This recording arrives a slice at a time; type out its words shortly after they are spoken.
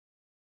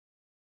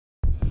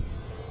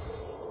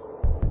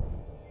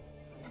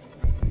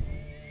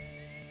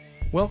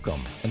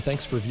Welcome, and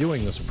thanks for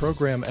viewing this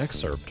program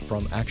excerpt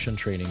from Action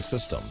Training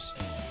Systems.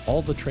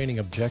 All the training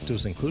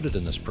objectives included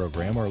in this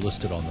program are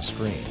listed on the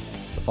screen.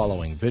 The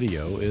following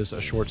video is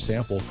a short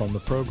sample from the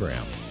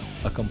program.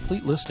 A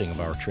complete listing of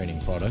our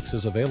training products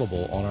is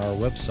available on our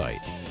website.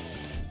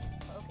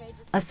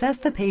 Assess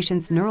the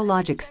patient's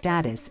neurologic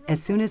status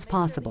as soon as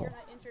possible.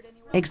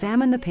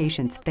 Examine the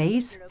patient's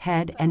face,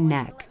 head, and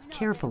neck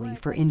carefully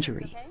for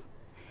injury.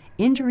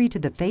 Injury to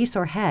the face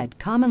or head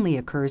commonly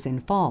occurs in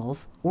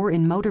falls or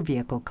in motor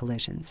vehicle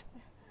collisions.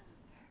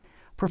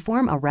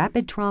 Perform a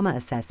rapid trauma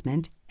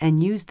assessment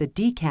and use the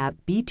DCAP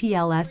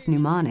BTLS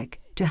mnemonic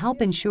to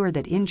help ensure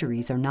that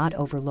injuries are not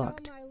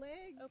overlooked.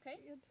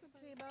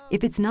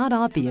 If it's not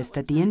obvious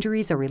that the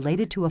injuries are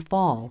related to a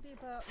fall,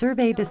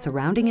 survey the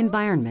surrounding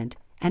environment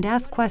and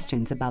ask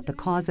questions about the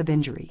cause of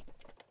injury.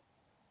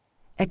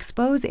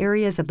 Expose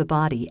areas of the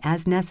body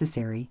as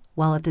necessary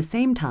while at the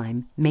same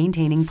time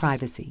maintaining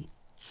privacy.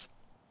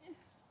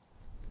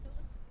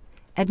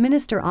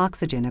 Administer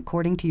oxygen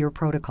according to your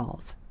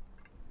protocols.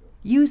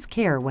 Use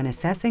care when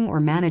assessing or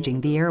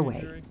managing the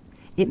airway.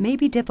 It may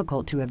be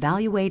difficult to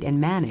evaluate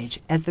and manage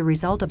as the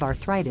result of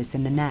arthritis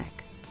in the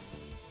neck.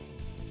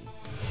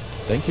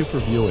 Thank you for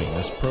viewing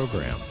this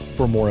program.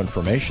 For more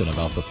information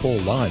about the full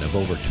line of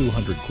over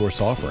 200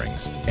 course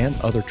offerings and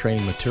other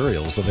training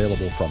materials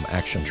available from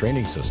Action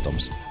Training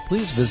Systems,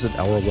 please visit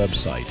our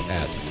website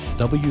at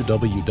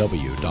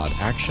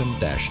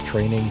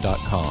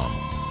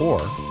www.action-training.com or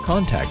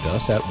contact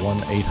us at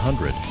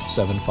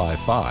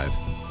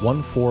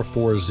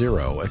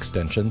 1-800-755-1440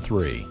 extension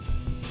 3.